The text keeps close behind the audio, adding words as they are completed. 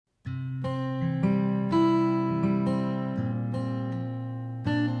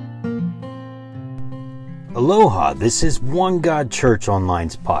Aloha, this is One God Church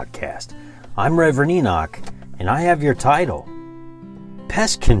Online's podcast. I'm Reverend Enoch, and I have your title,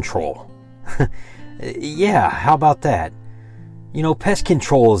 Pest Control. Yeah, how about that? You know, pest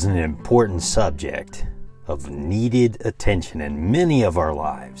control is an important subject of needed attention in many of our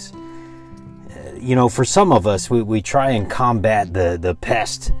lives. You know, for some of us, we try and combat the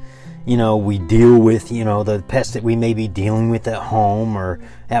pest, we deal with, the pest that we may be dealing with at home or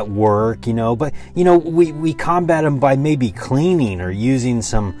at work, but, we combat them by maybe cleaning or using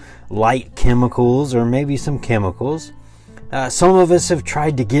some light chemicals or maybe some chemicals. Some of us have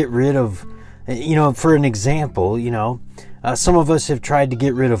tried to get rid of, for an example, some of us have tried to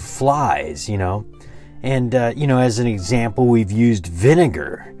get rid of flies, and, as an example, we've used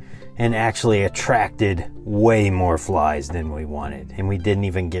vinegar and actually attracted way more flies than we wanted. And we didn't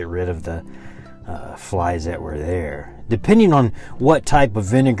even get rid of the flies that were there. Depending on what type of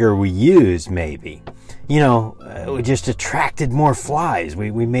vinegar we used, maybe, we just attracted more flies.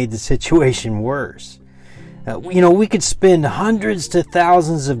 We made the situation worse. We could spend hundreds to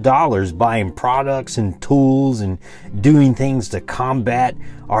thousands of dollars buying products and tools and doing things to combat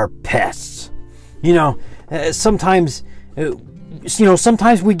our pests. Sometimes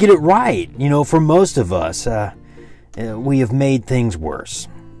we get it right. For most of us, we have made things worse.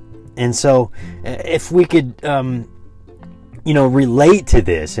 And so if we could, relate to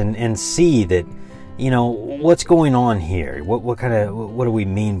this and see that, what's going on here? What do we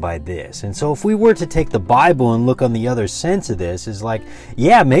mean by this? And so if we were to take the Bible and look on the other sense of this, is like,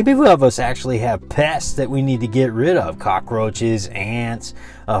 yeah, maybe some of us actually have pests that we need to get rid of. Cockroaches, ants,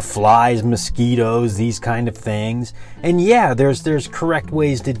 flies, mosquitoes, these kind of things. And yeah, there's correct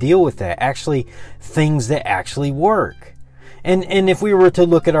ways to deal with that. Actually, things that actually work. And if we were to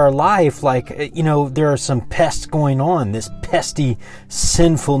look at our life, like, there are some pests going on, this pesty,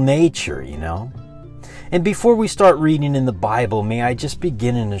 sinful nature, And before we start reading in the Bible, may I just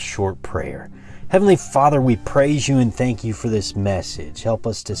begin in a short prayer. Heavenly Father, we praise you and thank you for this message. Help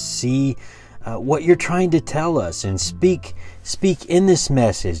us to see what you're trying to tell us and speak in this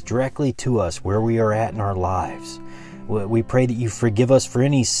message directly to us where we are at in our lives. We pray that you forgive us for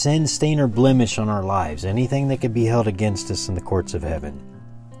any sin, stain, or blemish on our lives, anything that could be held against us in the courts of heaven.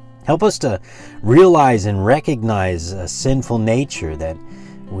 Help us to realize and recognize a sinful nature that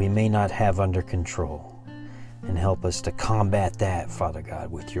we may not have under control. And help us to combat that, Father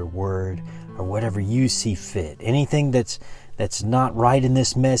God, with your word or whatever you see fit. Anything that's not right in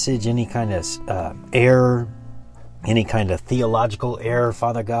this message, any kind of error, any kind of theological error,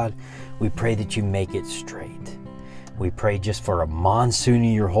 Father God, we pray that you make it straight. We pray just for a monsoon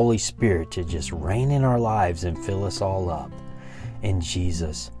of your Holy Spirit to just rain in our lives and fill us all up. In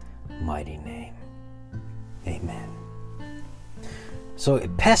Jesus' mighty name. Amen. So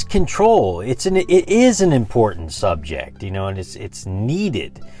pest control, it is an important subject, and it's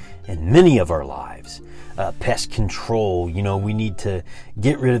needed in many of our lives. Pest control, we need to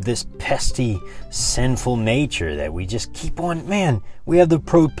get rid of this pesty, sinful nature that we just keep on, we have the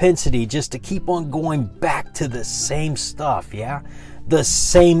propensity just to keep on going back to the same stuff, yeah? The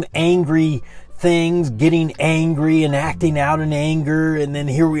same angry things, getting angry and acting out in anger, and then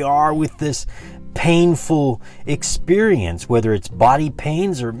here we are with this painful experience, whether it's body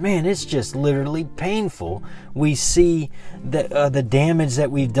pains or, it's just literally painful. We see the damage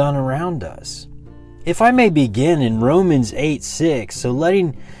that we've done around us. If I may begin in Romans 8:6, so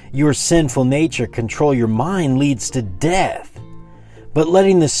letting your sinful nature control your mind leads to death, but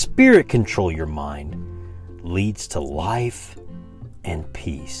letting the Spirit control your mind leads to life and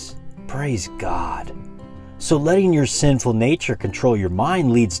peace. Praise God. So letting your sinful nature control your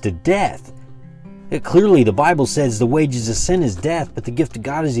mind leads to death. Clearly, the Bible says the wages of sin is death, but the gift of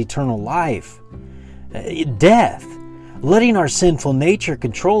God is eternal life. Death. Letting our sinful nature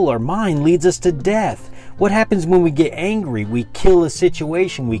control our mind leads us to death. What happens when we get angry? We kill a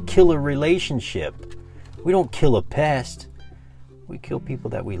situation. We kill a relationship. We don't kill a pest. We kill people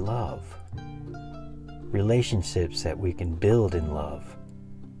that we love. Relationships that we can build in love.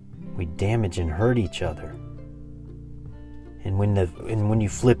 We damage and hurt each other. And when you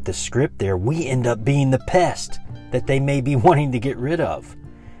flip the script there, we end up being the pest that they may be wanting to get rid of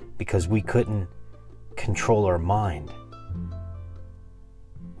because we couldn't control our mind.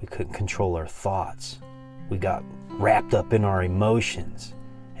 We couldn't control our thoughts. We got wrapped up in our emotions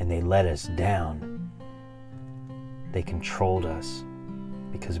and they let us down. They controlled us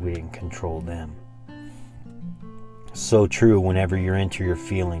because we didn't control them. So true, whenever you're into your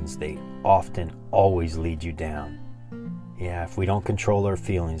feelings, they often always lead you down. Yeah, if we don't control our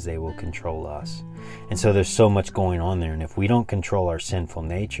feelings, they will control us. And so there's so much going on there. And if we don't control our sinful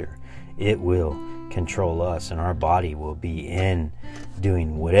nature, it will control us, and our body will be in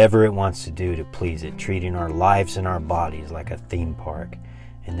doing whatever it wants to do to please it, treating our lives and our bodies like a theme park.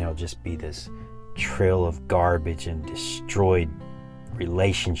 And there'll just be this trail of garbage and destroyed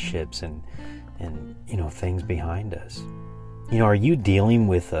relationships and things behind us. Are you dealing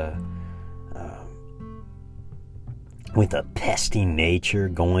with a pesty nature,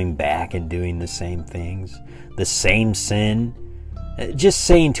 going back and doing the same things, the same sin? Just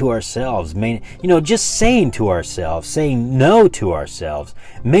saying to ourselves, saying no to ourselves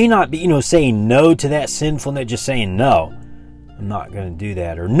may not be, saying no to that sinfulness, just saying, no, I'm not going to do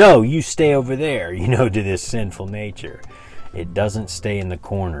that. Or no, you stay over there, to this sinful nature. It doesn't stay in the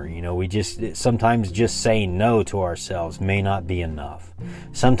corner. Sometimes just saying no to ourselves may not be enough.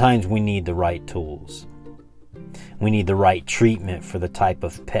 Sometimes we need the right tools. We need the right treatment for the type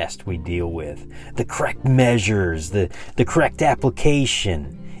of pest we deal with, the correct measures, the correct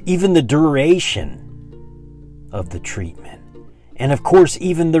application, even the duration of the treatment. And of course,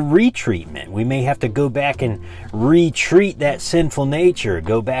 even the retreatment. We may have to go back and retreat that sinful nature,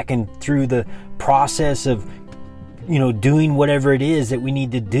 go back and through the process of, doing whatever it is that we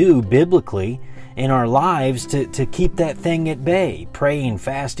need to do biblically in our lives to keep that thing at bay. Praying,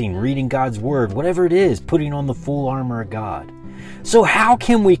 fasting, reading God's Word, whatever it is, putting on the full armor of God. So how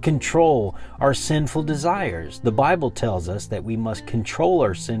can we control our sinful desires? The Bible tells us that we must control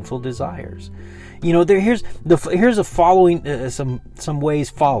our sinful desires. Here's a following, some ways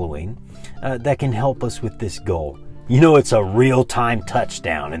following that can help us with this goal. It's a real-time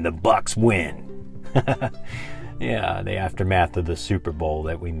touchdown and the Bucs win. Yeah, the aftermath of the Super Bowl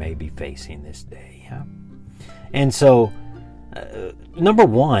that we may be facing this day. Yeah. And so, number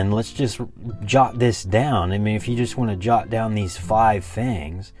one, let's just jot this down. If you just want to jot down these 5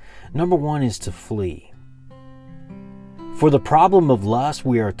 things, number one is to flee. For the problem of lust,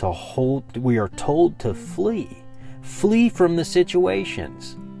 we are told to flee. Flee from the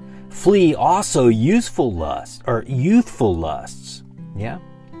situations. Flee also youthful lusts. Yeah.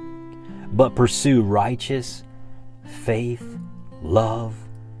 But pursue righteous faith, love,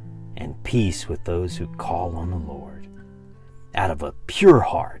 and peace with those who call on the Lord out of a pure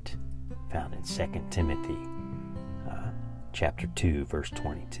heart, found in 2 Timothy chapter 2, verse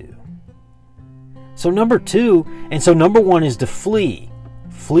 22. So number one is to flee.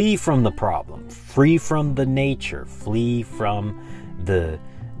 Flee from the problem. Flee from the nature. Flee from the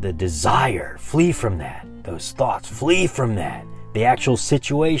desire. Flee from that. Those thoughts. Flee from that. The actual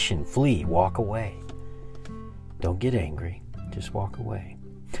situation. Flee. Walk away. Don't get angry. Just walk away.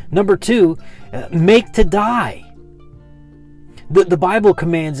 Number 2, make to die. The Bible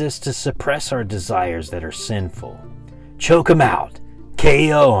commands us to suppress our desires that are sinful. Choke them out.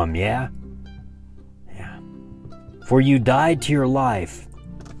 KO them, yeah? Yeah. For you died to your life.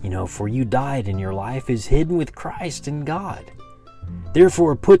 For you died, and your life is hidden with Christ in God.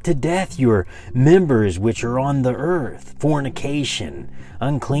 Therefore put to death your members which are on the earth, fornication,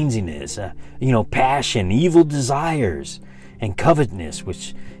 uncleanness, passion, evil desires, and covetousness,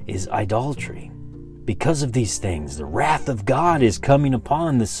 which is idolatry. Because of these things, the wrath of God is coming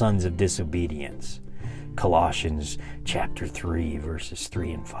upon the sons of disobedience. Colossians chapter 3, verses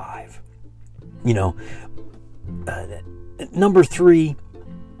 3 and 5. Number 3,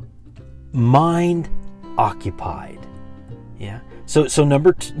 mind occupied. Yeah. So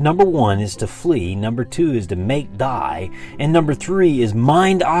number 1 is to flee, number 2 is to make die, and number 3 is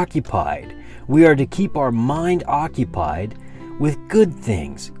mind occupied. We are to keep our mind occupied with good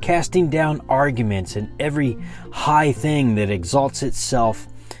things, casting down arguments and every high thing that exalts itself,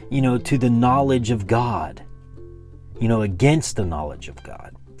 to the knowledge of God, against the knowledge of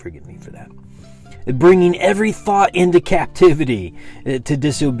God. Forgive me for that. Bringing every thought into captivity to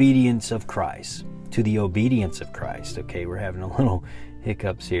disobedience of Christ. To the obedience of Christ. Okay, we're having a little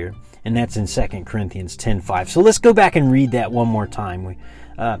hiccups here. And that's in 2 Corinthians 10:5. So let's go back and read that one more time.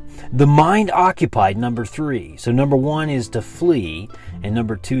 The mind occupied, number 3. So number 1 is to flee, and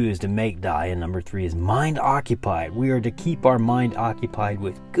number 2 is to make die, and number 3 is mind occupied. We are to keep our mind occupied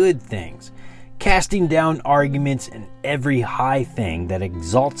with good things, casting down arguments and every high thing that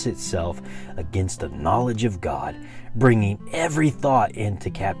exalts itself against the knowledge of God, bringing every thought into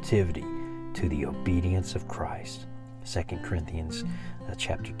captivity to the obedience of Christ. 2 Corinthians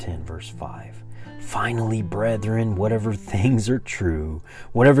chapter 10, verse 5. Finally, brethren, whatever things are true,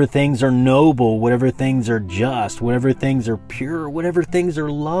 whatever things are noble, whatever things are just, whatever things are pure, whatever things are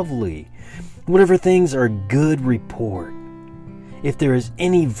lovely, whatever things are good report, if there is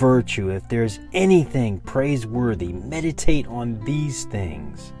any virtue, if there is anything praiseworthy, meditate on these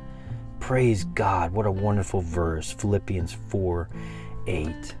things. Praise God. What a wonderful verse. Philippians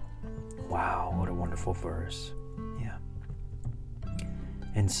 4:8. Wow, what a wonderful verse. Yeah.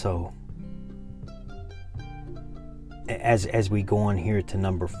 And so, as we go on here to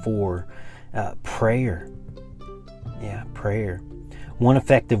number 4, prayer. Yeah, prayer. One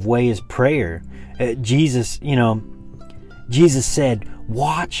effective way is prayer. Jesus said,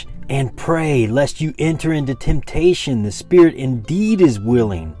 "Watch and pray, lest you enter into temptation. The spirit indeed is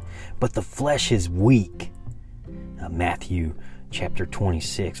willing, but the flesh is weak." Matthew chapter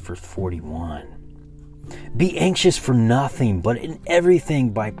 26, verse 41. Be anxious for nothing, but in everything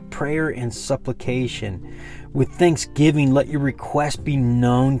by prayer and supplication. With thanksgiving, let your requests be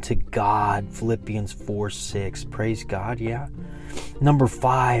known to God. Philippians 4:6. Praise God, yeah. Number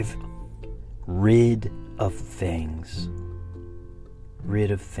 5, rid of things.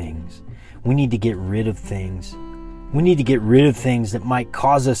 Rid of things. We need to get rid of things. We need to get rid of things that might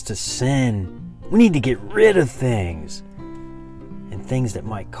cause us to sin. We need to get rid of things and things that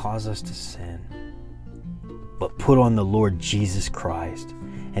might cause us to sin. But put on the Lord Jesus Christ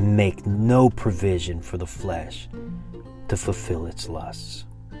and make no provision for the flesh to fulfill its lusts.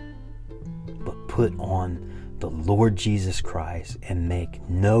 But put on the Lord Jesus Christ and make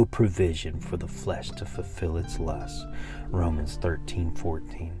no provision for the flesh to fulfill its lusts. Romans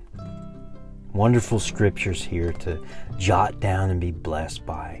 13:14. Wonderful scriptures here to jot down and be blessed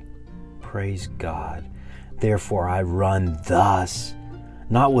by. Praise God. Therefore I run thus,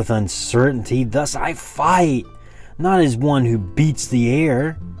 not with uncertainty. Thus I fight, not as one who beats the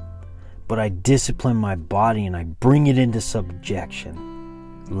air, but I discipline my body and I bring it into subjection,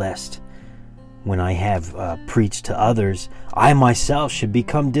 lest when I have preached to others, I myself should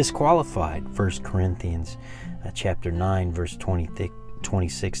become disqualified. 1 Corinthians chapter 9, verse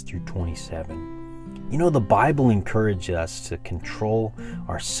 26 through 27. You know, the Bible encourages us to control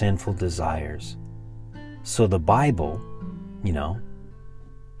our sinful desires. So the Bible,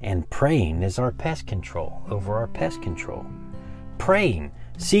 and praying is our pest control, over our pest control. Praying,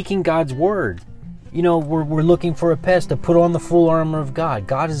 seeking God's word. We're looking for a pest to put on the full armor of God.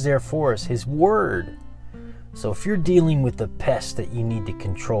 God is there for us, His word. So if you're dealing with a pest that you need to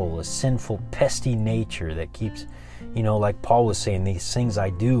control, a sinful, pesty nature that keeps, like Paul was saying, these things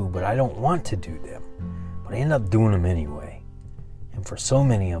I do, but I don't want to do them. But I end up doing them anyway. And for so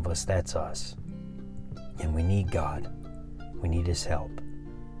many of us, that's us. And we need God. We need His help.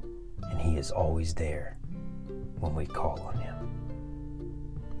 And He is always there when we call on Him.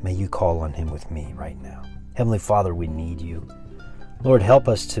 May you call on Him with me right now. Heavenly Father, we need You. Lord, help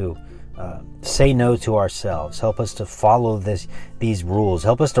us to say no to ourselves. Help us to follow these rules.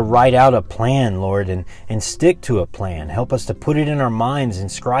 Help us to write out a plan, Lord, and stick to a plan. Help us to put it in our minds,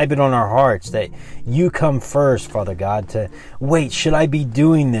 inscribe it on our hearts, that You come first, Father God, to wait, should I be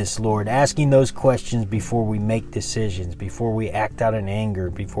doing this, Lord? Asking those questions before we make decisions, before we act out in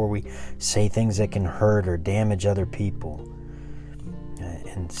anger, before we say things that can hurt or damage other people.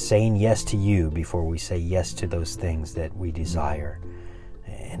 And saying yes to You before we say yes to those things that we desire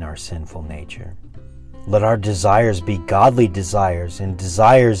in our sinful nature. Let our desires be godly desires and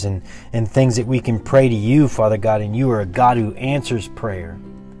things that we can pray to You, Father God, and You are a God who answers prayer.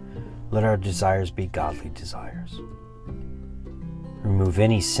 Let our desires be godly desires. Remove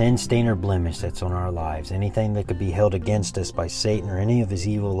any sin, stain, or blemish that's on our lives, anything that could be held against us by Satan or any of his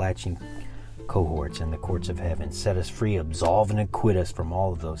evil latching cohorts in the courts of heaven. Set us free, absolve and acquit us from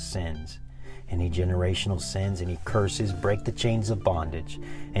all of those sins. Any generational sins, any curses, break the chains of bondage,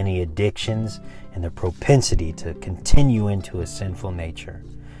 any addictions, and the propensity to continue into a sinful nature.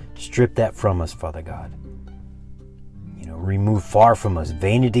 Strip that from us, Father God. Remove far from us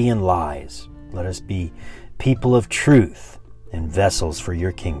vanity and lies. Let us be people of truth and vessels for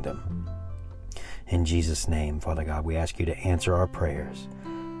Your kingdom. In Jesus' name, Father God, we ask You to answer our prayers.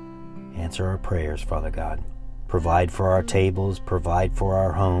 Answer our prayers, Father God. Provide for our tables, provide for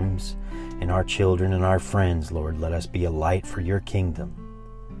our homes, and our children and our friends, Lord. Let us be a light for Your kingdom.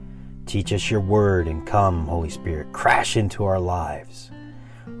 Teach us Your word and come, Holy Spirit, crash into our lives.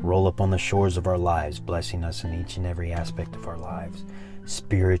 Roll up on the shores of our lives, blessing us in each and every aspect of our lives.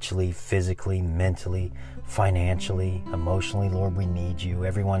 Spiritually, physically, mentally, financially, emotionally, Lord, we need You.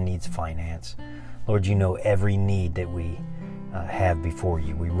 Everyone needs finance. Lord, You know every need that we have before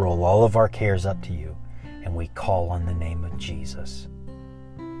You. We roll all of our cares up to You, and we call on the name of Jesus.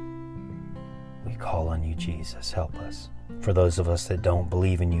 We call on You, Jesus. Help us. For those of us that don't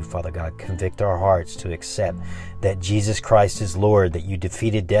believe in You, Father God, convict our hearts to accept that Jesus Christ is Lord, that You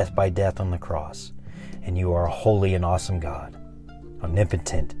defeated death by death on the cross, and You are a holy and awesome God,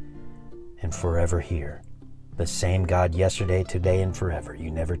 omnipotent and forever here. The same God yesterday, today, and forever.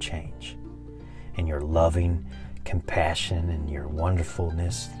 You never change. And You're loving, compassion and your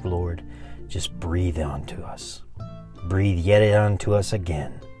wonderfulness, Lord, just breathe onto us. Breathe yet onto us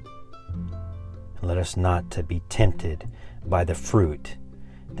again. And let us not to be tempted by the fruit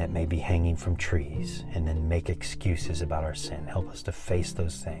that may be hanging from trees and then make excuses about our sin. Help us to face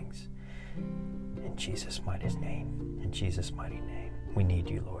those things. In Jesus' mighty name. In Jesus' mighty name. We need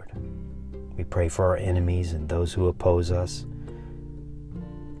you, Lord. We pray for our enemies and those who oppose us.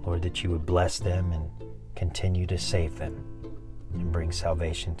 Lord, that you would bless them and continue to save them and bring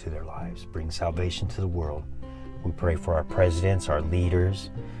salvation to their lives, bring salvation to the world. We pray for our presidents, our leaders,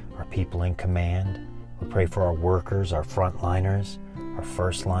 our people in command. We pray for our workers, our frontliners, our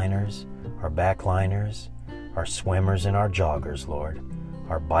first liners, our backliners, our swimmers and our joggers, Lord,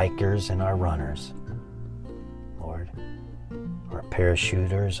 our bikers and our runners, Lord, our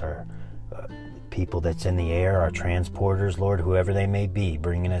parachuters, our people that's in the air, our transporters, Lord, whoever they may be,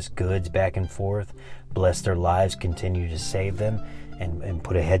 bringing us goods back and forth. Bless their lives, continue to save them, and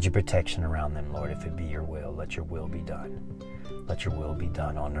put a hedge of protection around them, Lord, if it be your will. Let your will be done. Let your will be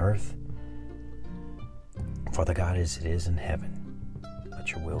done on earth, Father God, as it is in heaven.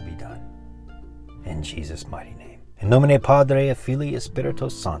 Let your will be done. In Jesus' mighty name. In nomine Padre, Filii,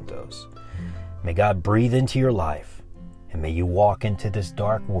 Spiritus Sanctos. May God breathe into your life, and may you walk into this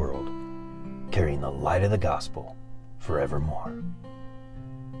dark world carrying the light of the gospel forevermore.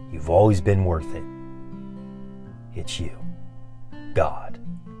 You've always been worth it. It's you. God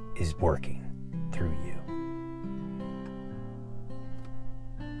is working through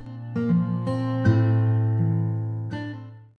you.